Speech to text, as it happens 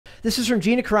This is from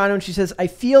Gina Carano, and she says, I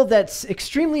feel that's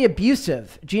extremely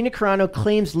abusive. Gina Carano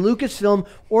claims Lucasfilm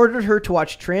ordered her to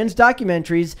watch trans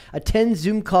documentaries, attend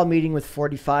Zoom call meeting with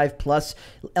 45 plus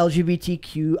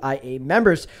LGBTQIA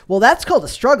members. Well, that's called a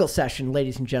struggle session,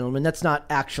 ladies and gentlemen. That's not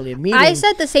actually a meeting. I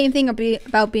said the same thing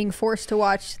about being forced to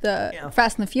watch the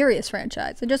Fast and the Furious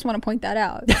franchise. I just want to point that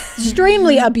out.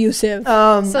 Extremely abusive. So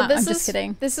I'm just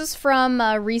kidding. This is from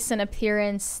a recent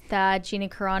appearance that Gina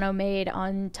Carano made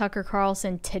on Tucker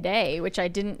Carlson today, which I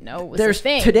didn't know was a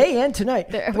thing. Today and tonight.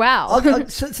 Wow.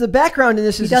 So the background in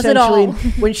this is essentially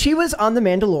when she was on The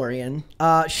Mandalorian,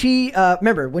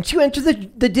 remember, when she went to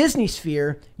the Disney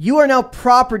sphere, you are now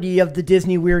property of the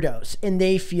Disney weirdos, and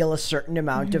they feel a certain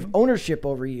amount of ownership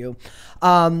over you.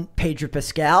 Pedro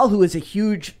Pascal, who is a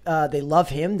huge, they love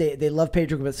him. They love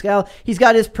Pedro Pascal. He's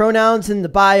got his pronouns in the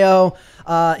bio.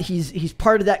 He's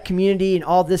part of that community and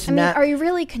all this and that. Are you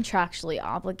really contractually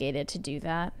obligated to do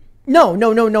that? No.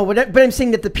 But I'm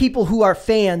saying that the people who are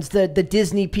fans, the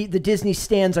Disney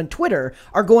stans on Twitter,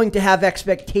 are going to have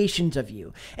expectations of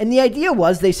you. And the idea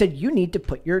was, they said, you need to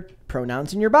put your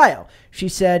pronouns in your bio. She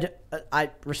said, I'm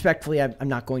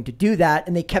not going to do that.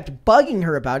 And they kept bugging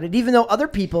her about it, even though other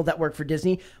people that work for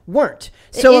Disney weren't.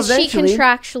 So is she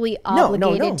contractually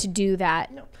obligated to do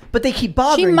that? No. But they keep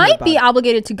bothering her. She might be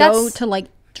obligated to go to like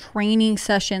training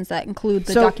sessions that include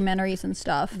the documentaries and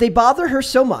stuff. They bother her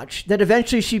so much that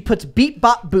eventually she puts beep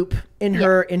bop boop in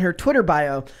her Twitter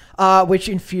bio, which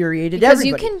infuriated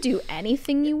everybody. Because you can do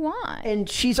anything you want. And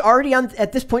she's already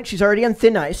at this point, she's already on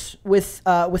thin ice with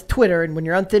Twitter. And when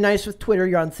you're on thin ice with Twitter,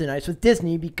 you're on thin ice with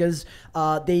Disney, because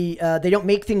they don't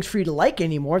make things for you to like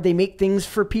anymore. They make things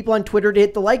for people on Twitter to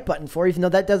hit the like button for, even though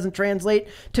that doesn't translate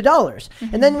to dollars.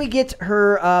 And then we get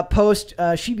her post.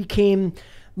 She became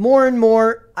more and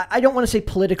more, I don't want to say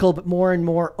political, but more and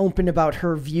more open about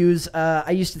her views.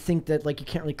 I used to think that, like, you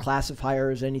can't really classify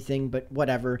her as anything, but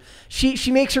whatever.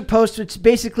 She makes her post. It's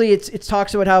basically, it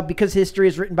talks about how, because history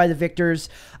is written by the victors,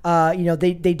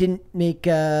 they didn't make,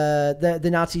 the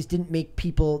Nazis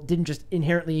didn't just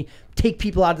inherently take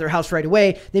people out of their house right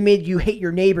away. They made you hate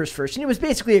your neighbors first. And it was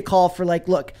basically a call for, like,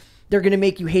 look, they're going to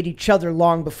make you hate each other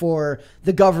long before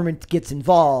the government gets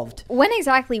involved. When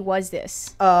exactly was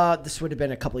this? This would have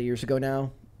been a couple of years ago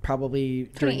now, probably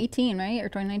 2018, right? Or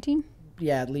 2019?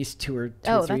 Yeah, at least two or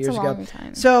 3 years ago. Oh, that's a long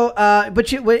time. So,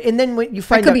 and then when you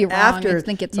find out after, I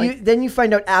think it's like, then you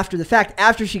find out after the fact,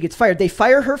 after she gets fired, they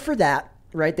fire her for that.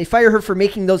 Right? They fire her for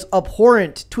making those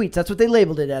abhorrent tweets. That's what they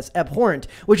labeled it as, abhorrent,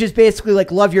 which is basically like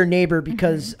love your neighbor,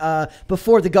 because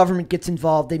before the government gets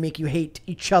involved, they make you hate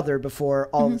each other before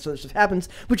all this other stuff happens,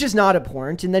 which is not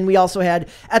abhorrent. And then we also had,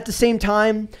 at the same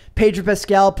time, Pedro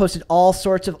Pascal posted all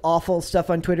sorts of awful stuff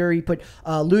on Twitter. He put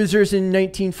losers in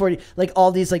 1940, like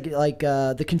all these like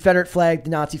the Confederate flag, the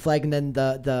Nazi flag, and then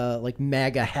the like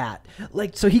MAGA hat.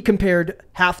 Like, so he compared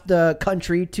half the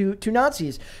country to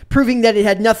Nazis, proving that it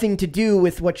had nothing to do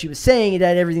with what she was saying. It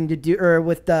had everything to do, or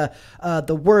with the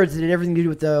words. It had everything to do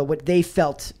with what they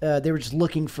felt. They were just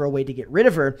looking for a way to get rid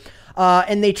of her.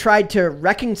 And they tried to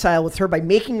reconcile with her by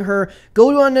making her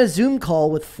go on a Zoom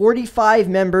call with 45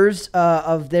 members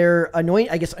of their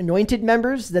anointed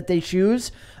members that they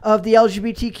choose of the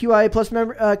LGBTQIA plus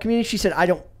community. She said,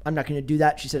 I'm not going to do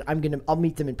that. She said, I'll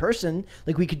meet them in person.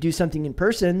 Like, we could do something in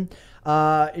person.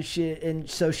 And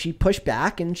so she pushed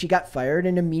back and she got fired.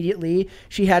 And immediately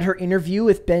she had her interview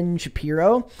with Ben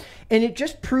Shapiro. And it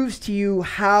just proves to you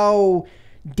how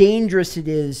dangerous it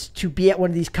is to be at one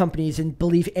of these companies and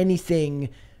believe anything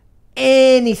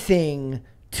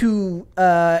to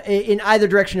in either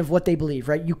direction of what they believe,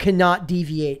 right? You cannot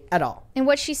deviate at all. And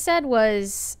what she said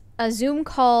was a Zoom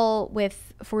call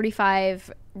with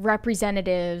 45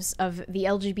 representatives of the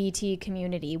LGBT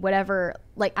community, whatever,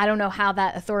 like, I don't know how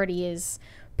that authority is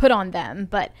put on them,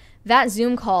 but that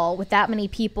Zoom call with that many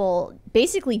people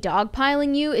basically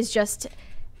dogpiling you is just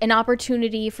an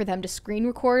opportunity for them to screen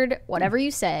record whatever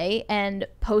you say and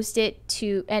post it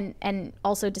to, and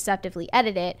also deceptively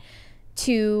edit it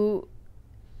to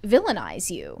villainize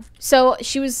you. So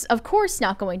she was, of course,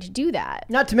 not going to do that.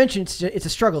 Not to mention, it's a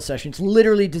struggle session. It's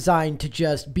literally designed to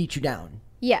just beat you down.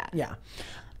 Yeah. Yeah.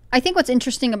 I think what's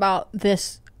interesting about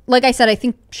this, like I said, I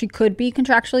think she could be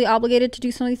contractually obligated to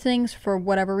do some of these things for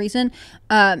whatever reason.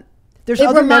 There's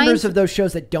other members of those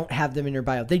shows that don't have them in her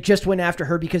bio. They just went after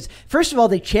her because, first of all,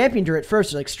 they championed her at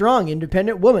first. They're like, strong,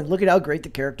 independent woman. Look at how great the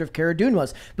character of Cara Dune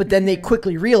was. But then they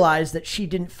quickly realized that she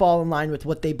didn't fall in line with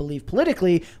what they believed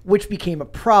politically, which became a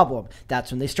problem.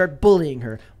 That's when they start bullying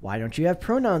her. Why don't you have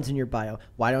pronouns in your bio?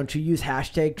 Why don't you use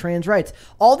hashtag trans rights?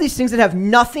 All these things that have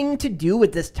nothing to do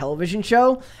with this television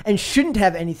show and shouldn't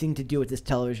have anything to do with this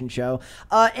television show.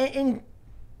 And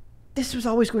this was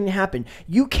always going to happen.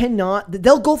 You cannot,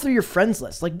 they'll go through your friends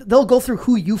list. Like, they'll go through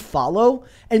who you follow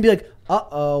and be like,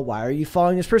 uh-oh, why are you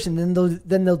following this person?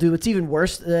 Then they'll do what's even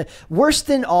worse. Worse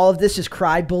than all of this is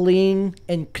cry bullying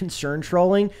and concern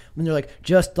trolling, when they're like,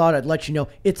 just thought I'd let you know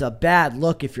it's a bad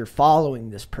look if you're following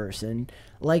this person.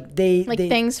 Like,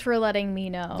 thanks for letting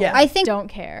me know. Yeah. I think don't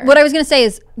care. What I was going to say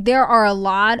is there are a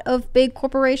lot of big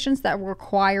corporations that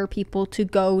require people to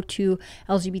go to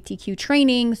LGBTQ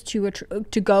trainings, to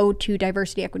go to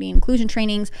diversity, equity, and inclusion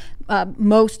trainings.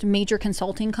 Most major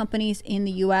consulting companies in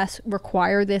the U.S.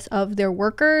 require this of their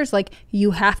workers. Like,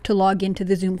 you have to log into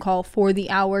the Zoom call for the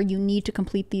hour. You need to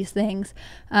complete these things.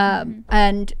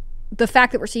 And the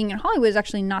fact that we're seeing in Hollywood is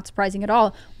actually not surprising at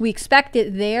all. We expect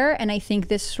it there, and I think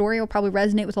this story will probably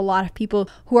resonate with a lot of people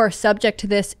who are subject to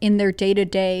this in their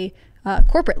day-to-day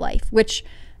corporate life, which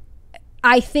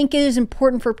I think it is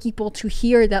important for people to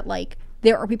hear that, like,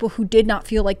 there are people who did not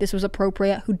feel like this was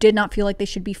appropriate, who did not feel like they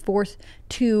should be forced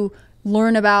to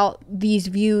learn about these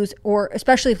views, or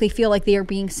especially if they feel like they are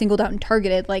being singled out and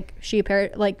targeted, like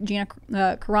Gina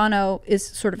Carano is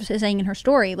sort of saying in her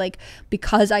story, like,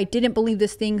 because I didn't believe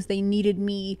these things, they needed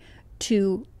me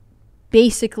to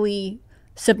basically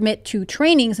submit to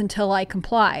trainings until I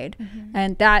complied.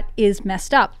 And that is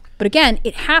messed up. But again,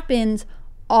 it happens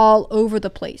all over the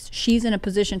place. She's in a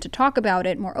position to talk about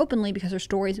it more openly because her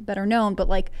story is better known, but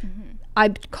like,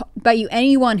 I bet you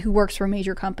anyone who works for a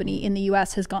major company in the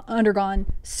U.S. has undergone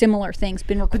similar things,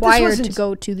 been required to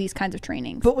go to these kinds of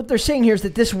trainings. But what they're saying here is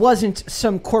that this wasn't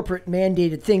some corporate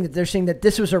mandated thing, that they're saying that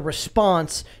this was a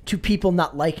response to people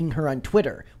not liking her on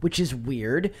Twitter, which is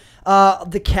weird.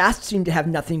 The cast seemed to have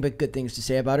nothing but good things to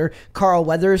say about her. Carl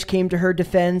Weathers came to her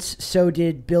defense. So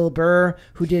did Bill Burr,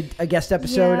 who did a guest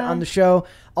episode on the show,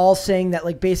 all saying that,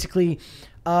 like, basically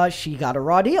she got a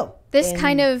raw deal. This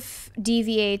kind of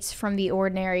deviates from the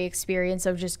ordinary experience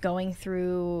of just going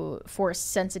through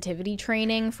forced sensitivity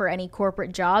training for any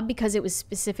corporate job, because it was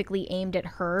specifically aimed at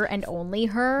her and only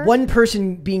her. One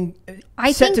person being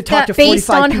I set think to talk to based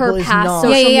 45 on people her is past not.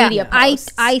 social media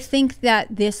posts. I think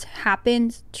that this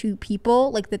happens to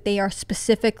people, like, that they are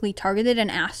specifically targeted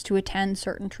and asked to attend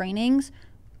certain trainings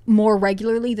more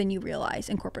regularly than you realize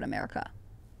in corporate America.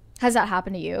 Has that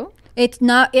happened to you? It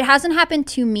hasn't happened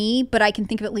to me, but I can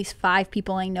think of at least 5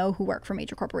 people I know who work for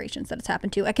major corporations that it's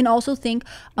happened to. I can also think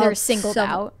they're of singled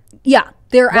out. Yeah,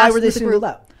 they're Why asked were they singled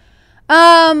out?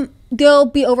 They'll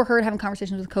be overheard having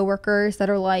conversations with coworkers that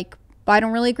are like, I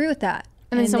don't really agree with that.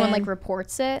 And then someone like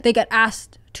reports it. They get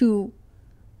asked to,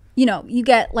 you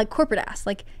get like corporate asked,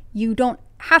 like, you don't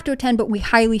have to attend, but we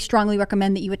highly strongly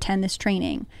recommend that you attend this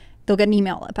training. They'll get an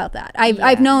email about that.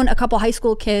 I've known a couple high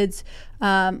school kids.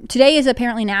 Today is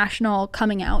apparently National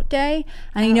Coming Out Day.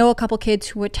 And I know a couple kids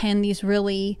who attend these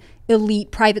really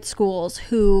elite private schools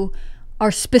who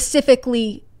are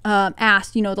specifically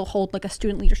asked, they'll hold like a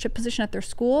student leadership position at their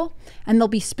school. And they'll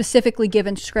be specifically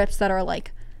given scripts that are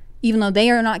like, even though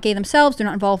they are not gay themselves, they're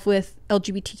not involved with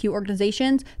LGBTQ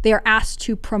organizations, they are asked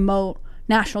to promote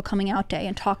National Coming Out Day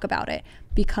and talk about it,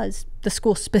 because the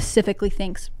school specifically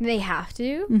thinks they have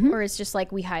to, or it's just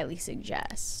like, we highly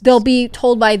suggest. They'll be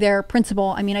told by their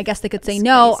principal. I mean, I guess they could say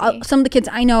no. Some of the kids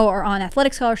I know are on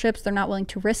athletic scholarships. They're not willing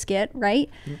to risk it, right?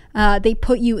 They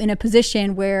put you in a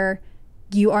position where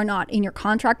you are not in your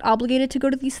contract obligated to go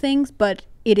to these things, but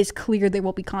it is clear there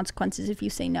will be consequences if you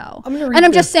say no.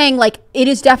 I'm just saying, like, it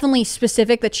is definitely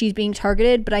specific that she's being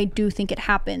targeted, but I do think it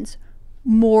happens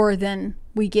more than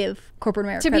we give corporate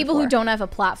America to people who don't have a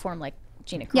platform like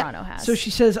Gina Carano has. So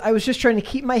she says, I was just trying to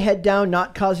keep my head down,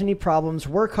 not cause any problems,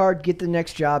 work hard, get the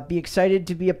next job, be excited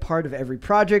to be a part of every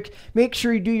project, make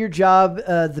sure you do your job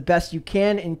the best you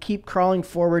can, and keep crawling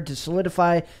forward to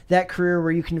solidify that career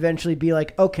where you can eventually be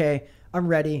like, okay, I'm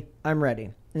ready.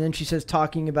 And then she says,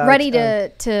 talking about ready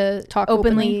to talk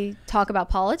openly talk about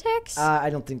politics. I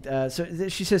don't think so.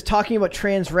 She says, talking about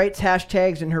trans rights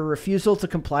hashtags and her refusal to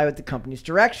comply with the company's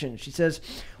direction. She says,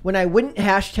 when I wouldn't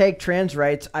hashtag trans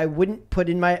rights, I wouldn't put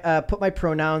my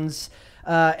pronouns.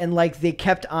 And like, they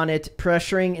kept on it,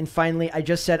 pressuring, and finally I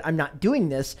just said, I'm not doing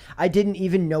this. I didn't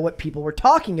even know what people were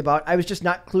talking about. I was just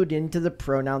not clued into the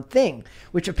pronoun thing,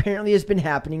 which apparently has been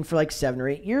happening for like 7 or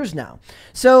 8 years now.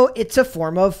 So it's a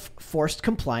form of forced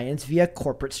compliance via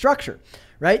corporate structure,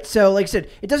 right? So like I said,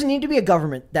 it doesn't need to be a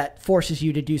government that forces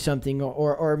you to do something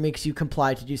or makes you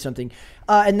comply to do something.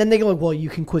 And then they go, well, you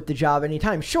can quit the job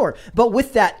anytime. Sure. But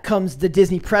with that comes the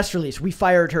Disney press release. We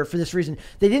fired her for this reason.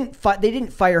 They didn't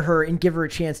fire her and give her a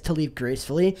chance to leave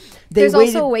gracefully. There's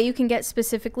also a way you can get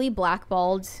specifically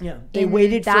blackballed. Yeah. They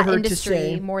waited for her to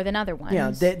say more than other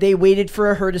ones. Yeah. They waited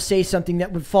for her to say something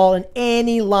that would fall in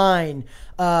any line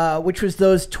which was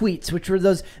those tweets, which were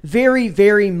those very,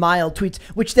 very mild tweets,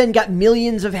 which then got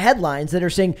millions of headlines that are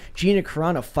saying Gina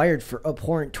Carano fired for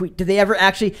abhorrent tweet. Did they ever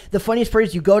actually? The funniest part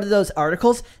is you go to those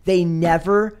articles, they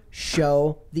never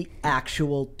show the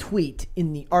actual tweet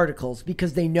in the articles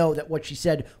because they know that what she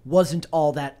said wasn't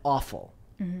all that awful,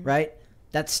 right?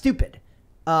 That's stupid.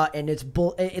 And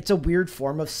it's a weird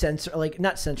form of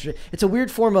not censorship. It's a weird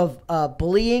form of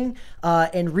bullying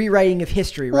and rewriting of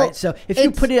history, right? So if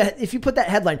you put that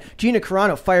headline, Gina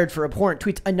Carano fired for abhorrent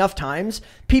tweets enough times,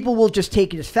 people will just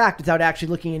take it as fact without actually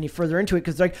looking any further into it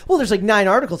because they're like, well, there's like 9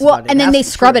 articles about it. And then they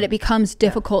scrub it. It becomes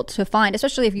difficult to find,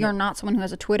 especially if you're not someone who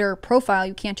has a Twitter profile.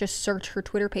 You can't just search her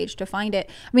Twitter page to find it.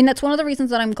 I mean, that's one of the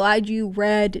reasons that I'm glad you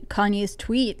read Kanye's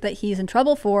tweet that he's in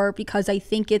trouble for, because I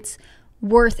think it's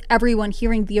worth everyone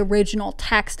hearing the original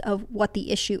text of what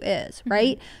the issue is,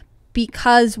 right?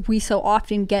 Because we so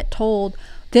often get told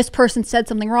this person said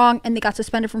something wrong and they got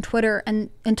suspended from Twitter and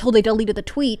until they deleted the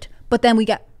tweet, but then we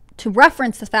get to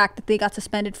reference the fact that they got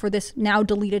suspended for this now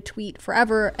deleted tweet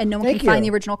forever and no one can find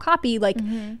the original copy. Like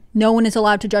no one is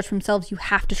allowed to judge for themselves. You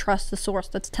have to trust the source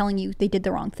that's telling you they did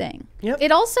the wrong thing.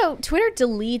 It also, Twitter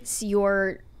deletes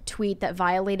your tweet that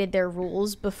violated their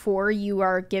rules before you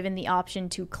are given the option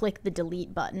to click the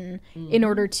delete button in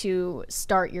order to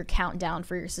start your countdown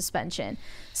for your suspension.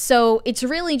 So it's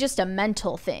really just a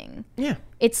mental thing. Yeah.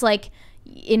 It's like,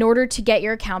 in order to get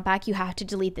your account back, you have to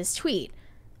delete this tweet.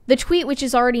 The tweet which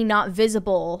is already not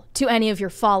visible to any of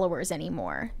your followers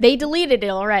anymore. They deleted it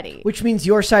already. Which means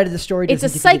your side of the story doesn't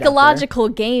It's a psychological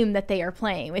game that they are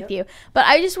playing with you. But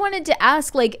I just wanted to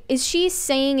ask, like, is she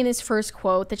saying in this first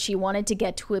quote that she wanted to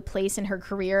get to a place in her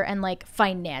career and, like,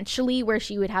 financially where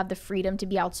she would have the freedom to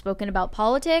be outspoken about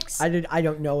politics? I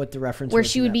don't know what the reference where was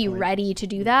she would be ready to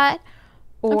do that?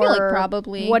 Or I feel like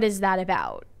probably. What is that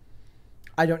about?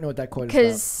 I don't know what that quote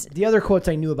is about. The other quotes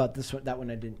I knew about, that one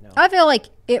I didn't know. I feel like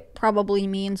it probably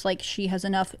means like she has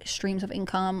enough streams of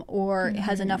income or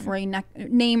has enough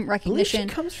name recognition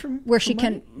she comes from where she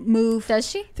can move. Does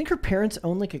she? I think her parents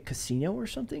own like a casino or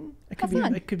something.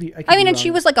 I mean, and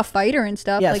she was like a fighter and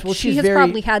stuff. Yes, like well, she has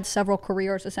probably had several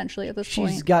careers essentially at this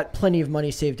point. She's got plenty of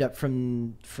money saved up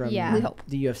from we hope.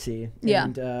 the UFC. Yeah.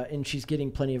 And she's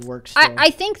getting plenty of work still. I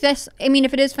think this, I mean,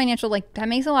 if it is financial, like that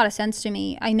makes a lot of sense to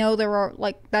me. I know there are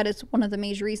like, that is one of the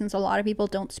major reasons a lot of people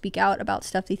don't speak out about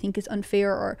stuff they think is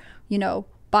unfair or, you know,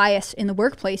 bias in the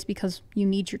workplace because you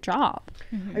need your job.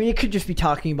 I mean, it could just be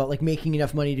talking about like making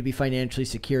enough money to be financially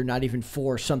secure, not even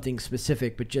for something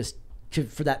specific, but just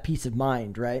for that peace of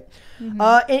mind, right?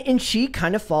 And she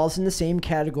kind of falls in the same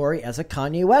category as a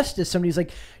Kanye West, as somebody's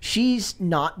like, she's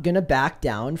not gonna back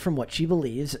down from what she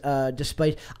believes,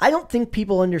 despite. I don't think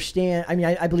people understand. I mean,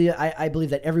 I believe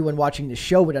that everyone watching this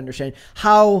show would understand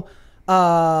how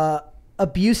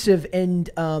abusive and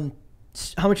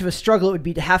how much of a struggle it would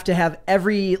be to have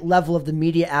every level of the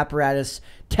media apparatus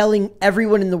telling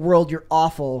everyone in the world you're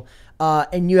awful,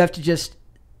 and you have to just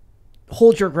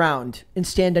hold your ground and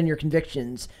stand on your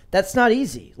convictions. That's not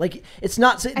easy. Like, it's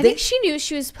not. I think she knew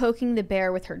she was poking the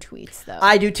bear with her tweets, though.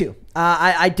 I do too.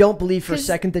 I don't believe for a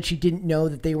second that she didn't know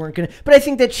that they weren't gonna. But I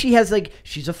think that she has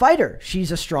she's a fighter.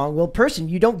 She's a strong-willed person.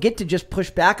 You don't get to just push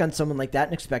back on someone like that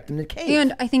and expect them to cave.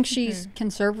 And I think she's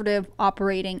conservative,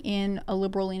 operating in a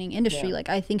liberal-leaning industry. Yeah. Like,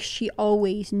 I think she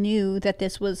always knew that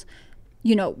this was,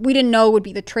 you know, we didn't know it would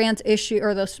be the trans issue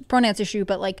or the pronouns issue,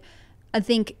 but like, I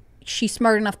think she's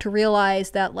smart enough to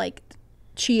realize that like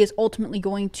she is ultimately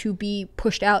going to be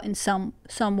pushed out in some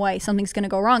way. Something's going to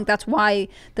go wrong. That's why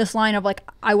this line of like,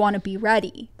 I want to be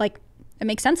ready. Like, it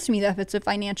makes sense to me that if it's a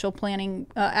financial planning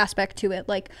aspect to it,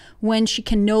 like when she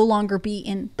can no longer be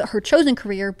in her chosen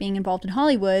career, being involved in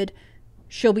Hollywood,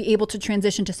 she'll be able to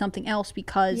transition to something else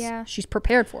because she's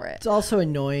prepared for it. It's also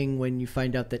annoying when you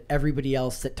find out that everybody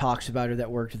else that talks about her,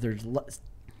 that worked with her,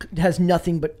 has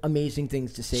nothing but amazing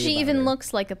things to say about her. She even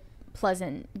looks like a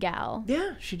pleasant gal.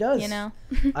 Yeah, she does. You know?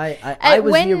 I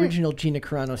was the original Gina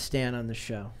Carano stan on the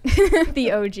show.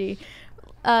 The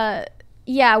OG.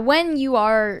 Yeah, when you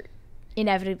are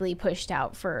inevitably pushed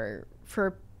out for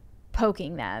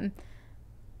poking them,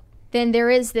 then there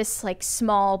is this like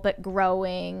small but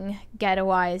growing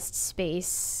ghettoized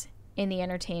space in the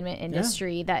entertainment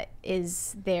industry that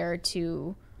is there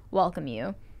to welcome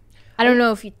you. I don't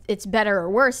know if it's better or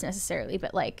worse necessarily,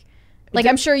 but like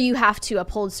I'm sure you have to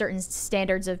uphold certain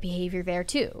standards of behavior there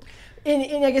too.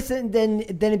 And I guess then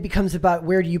it becomes about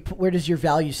where does your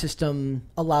value system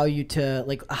allow you to,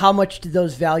 like, how much do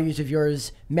those values of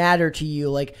yours matter to you?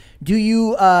 Like, do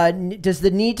you does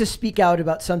the need to speak out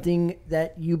about something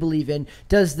that you believe in,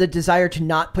 does the desire to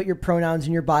not put your pronouns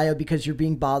in your bio because you're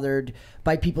being bothered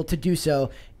by people to do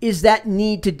so, is that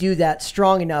need to do that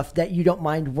strong enough that you don't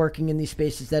mind working in these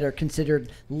spaces that are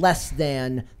considered less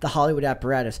than the Hollywood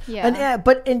apparatus? Yeah.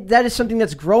 And that is something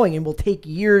that's growing and will take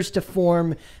years to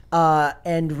form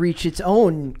and reach its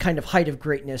own kind of height of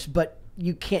greatness. But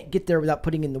you can't get there without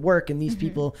putting in the work, and these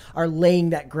people are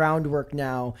laying that groundwork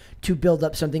now to build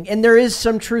up something. And there is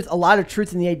some truth, a lot of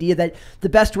truth in the idea that the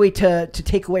best way to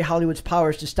take away Hollywood's power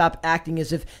is to stop acting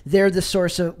as if they're the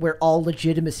source of where all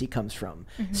legitimacy comes from.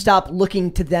 Stop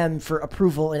looking to them for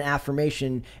approval and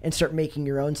affirmation and start making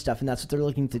your own stuff, and that's what they're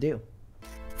looking to do.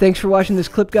 Thanks for watching this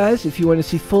clip, guys. If you want to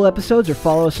see full episodes or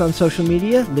follow us on social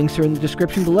media, links are in the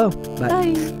description below. Bye.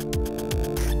 Bye.